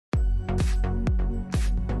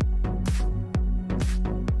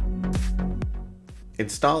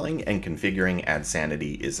Installing and configuring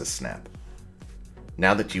AdSanity is a snap.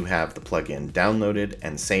 Now that you have the plugin downloaded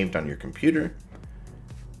and saved on your computer,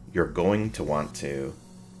 you're going to want to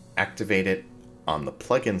activate it on the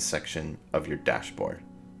plugin section of your dashboard.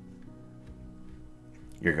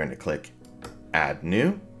 You're going to click Add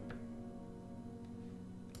New.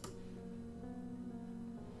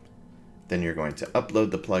 Then you're going to upload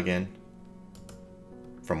the plugin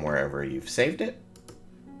from wherever you've saved it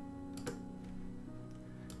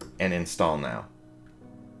and install now.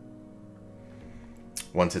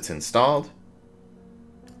 Once it's installed,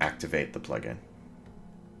 activate the plugin.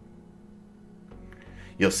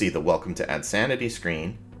 You'll see the Welcome to AdSanity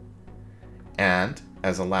screen, and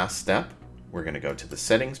as a last step, we're going to go to the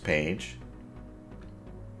Settings page,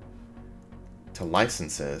 to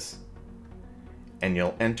Licenses, and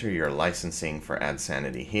you'll enter your licensing for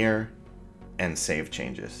AdSanity here and save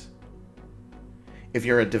changes. If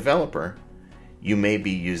you're a developer, you may be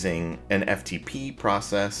using an FTP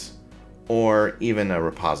process or even a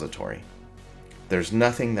repository. There's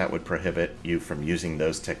nothing that would prohibit you from using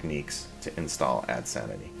those techniques to install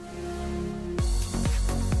AdSanity.